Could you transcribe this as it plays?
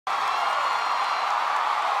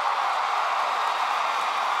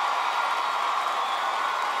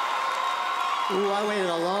Ooh, I waited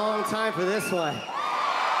a long time for this one.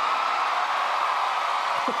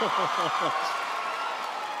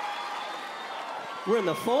 We're in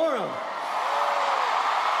the forum.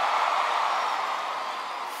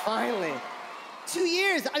 Finally. 2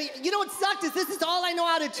 years. I mean, you know what sucked is this is all I know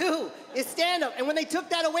how to do is stand up. And when they took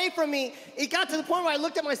that away from me, it got to the point where I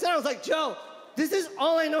looked at my son, I was like, Joe, this is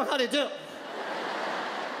all I know how to do.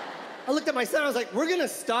 I looked at my son, I was like, we're gonna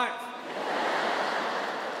start.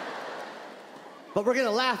 But we're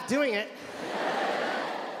gonna laugh doing it.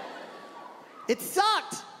 It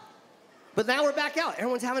sucked. But now we're back out.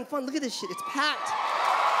 Everyone's having fun. Look at this shit, it's packed.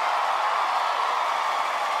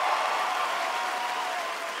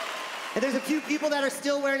 And there's a few people that are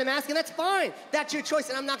still wearing a mask, and that's fine. That's your choice,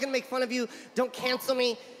 and I'm not gonna make fun of you. Don't cancel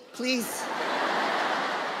me, please.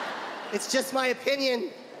 It's just my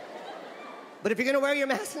opinion. But if you're gonna wear your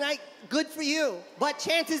mask tonight, good for you. But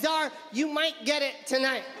chances are, you might get it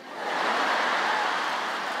tonight.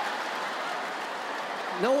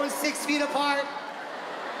 No one's 6 feet apart.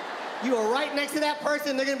 You are right next to that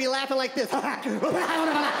person, they're gonna be laughing like this. What are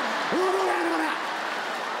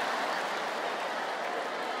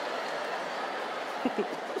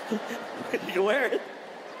you wearing?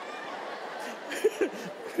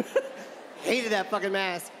 Hated that fucking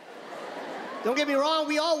mask. Don't get me wrong,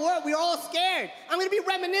 we all were. We were all scared. I'm gonna be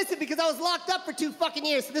reminiscent because I was locked up for 2 fucking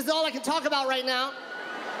years, so this is all I can talk about right now.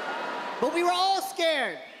 But we were all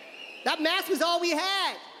scared. That mask was all we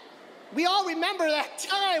had. We all remember that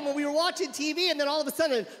time when we were watching TV and then all of a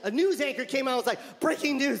sudden a news anchor came out and was like,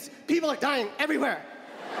 breaking news, people are dying everywhere.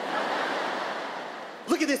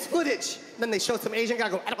 Look at this footage. And then they showed some Asian guy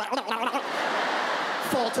go,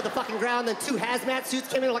 fall to the fucking ground, then 2 hazmat suits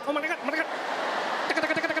came in like, oh my God, oh my God.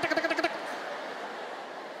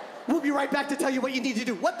 We'll be right back to tell you what you need to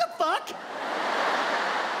do. What the fuck?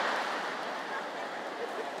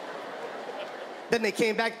 Then they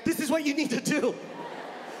came back, this is what you need to do.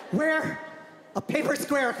 Wear a paper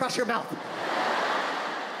square across your mouth.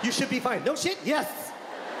 You should be fine. No shit? Yes.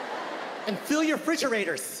 And fill your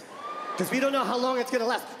refrigerators, because we don't know how long it's gonna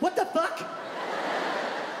last. What the fuck?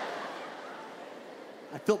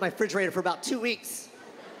 I filled my refrigerator for about 2 weeks.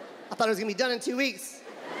 I thought it was gonna be done in 2 weeks.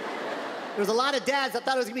 There was a lot of dads that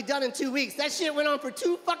thought it was gonna be done in 2 weeks. That shit went on for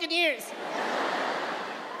 2 fucking years.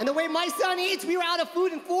 And the way my son eats, we were out of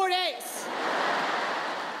food in 4 days.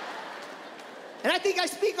 And I think I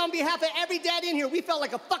speak on behalf of every dad in here. We felt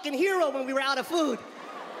like a fucking hero when we were out of food.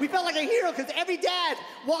 We felt like a hero because every dad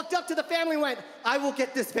walked up to the family and went, I will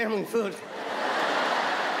get this family food.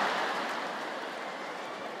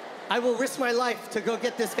 I will risk my life to go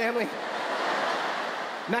get this family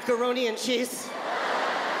macaroni and cheese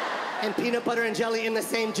and peanut butter and jelly in the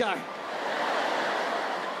same jar.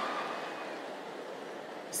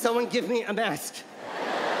 Someone give me a mask.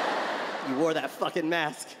 You wore that fucking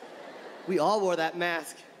mask. We all wore that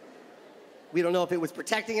mask. We don't know if it was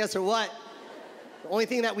protecting us or what. The only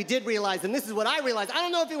thing that we did realize, and this is what I realized, I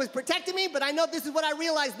don't know if it was protecting me, but I know this is what I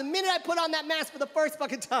realized the minute I put on that mask for the first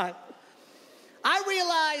fucking time. I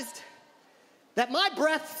realized that my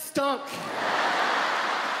breath stunk.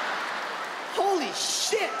 Holy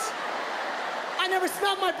shit. I never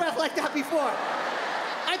smelled my breath like that before.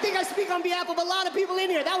 I think I speak on behalf of a lot of people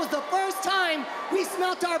in here. That was the first time we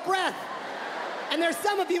smelt our breath. And there's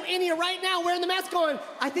some of you in here right now wearing the mask going,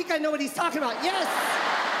 I think I know what he's talking about. Yes.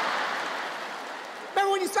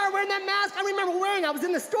 Remember when you started wearing that mask? I remember wearing it. I was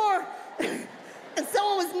in the store, and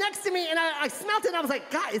someone was next to me, and I smelled it, and I was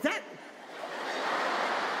like, God, is that...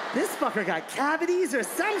 This fucker got cavities or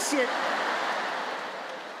some shit.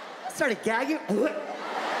 I started gagging.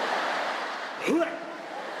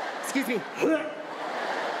 Excuse me.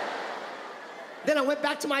 Then I went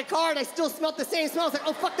back to my car, and I still smelled the same smell. I was like,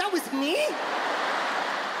 oh, fuck, that was me?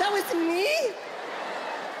 That was me?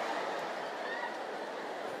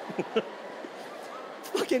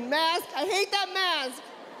 Fucking mask. I hate that mask.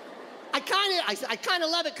 I kind of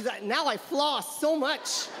love it because now I floss so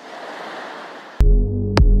much.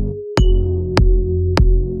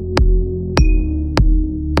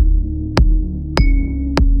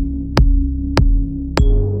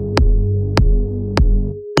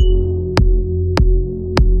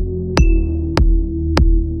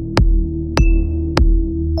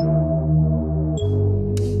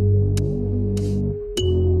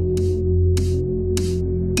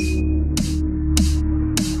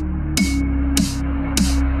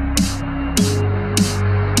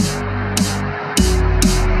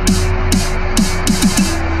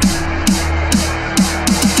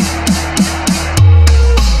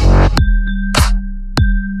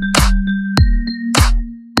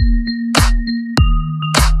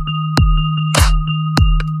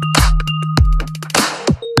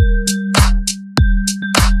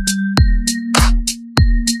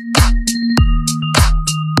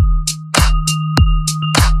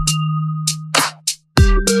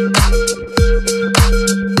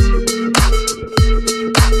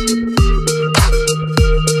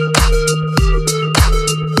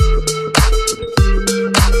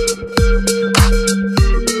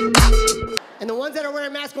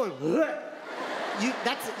 going,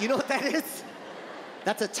 you know what that is?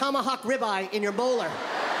 That's a tomahawk ribeye in your molar.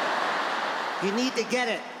 You need to get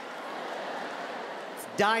it. It's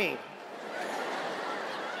dying.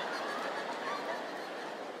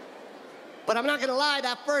 But I'm not gonna lie,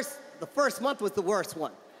 the first month was the worst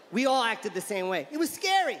one. We all acted the same way. It was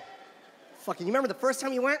scary. Fucking, you remember the first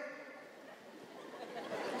time you went?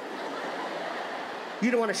 You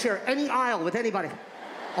didn't want to share any aisle with anybody.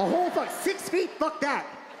 A whole 6 feet, fuck that.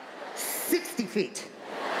 60 feet.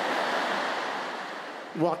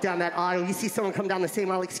 You walk down that aisle, you see someone come down the same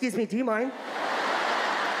aisle. Excuse me, do you mind?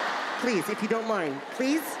 Please, if you don't mind,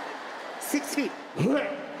 please. 6 feet. You,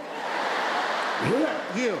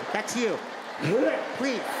 that's you.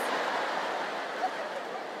 Please.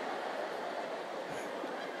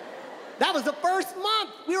 That was the first month.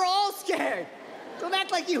 We were all scared. Don't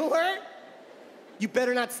act like you weren't. You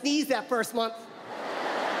better not sneeze that first month.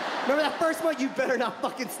 Remember that first month? You better not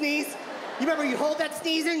fucking sneeze. You remember you hold that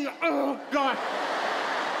sneeze in, oh, God.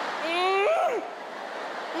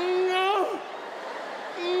 No.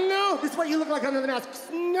 No. This is what you look like under the mask.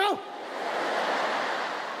 No.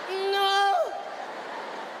 No.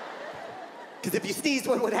 Because if you sneezed,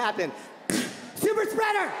 what would happen? Super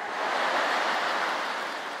spreader.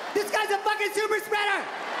 This guy's a fucking super spreader.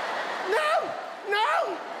 No.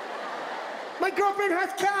 No. My girlfriend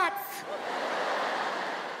has cats.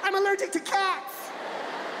 I'm allergic to cats.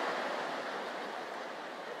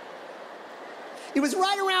 It was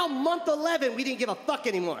right around month 11 we didn't give a fuck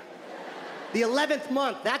anymore. The 11th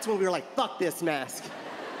month, that's when we were like, fuck this mask.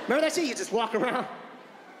 Remember that shit? You just walk around.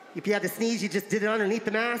 If you had to sneeze, you just did it underneath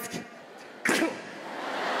the mask.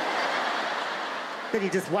 Then you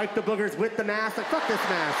just wipe the boogers with the mask. Like, fuck this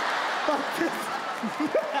mask. Fuck this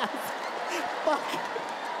mask.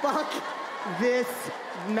 Fuck this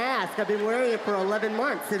mask. I've been wearing it for 11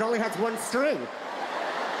 months. It only has one string.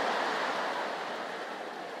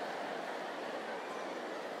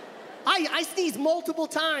 I sneeze multiple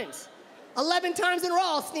times. 11 times in a row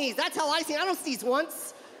I'll sneeze. That's how I sneeze. I don't sneeze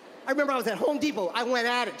once. I remember I was at Home Depot. I went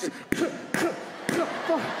at it.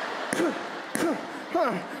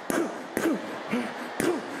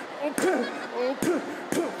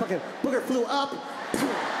 Fucking booger flew up.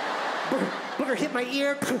 Booger hit my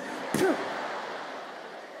ear.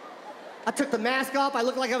 I took the mask off. I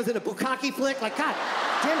looked like I was in a bukkake flick. Like, God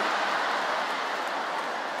damn it.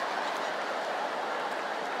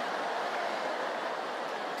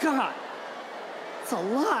 God, it's a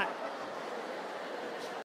lot.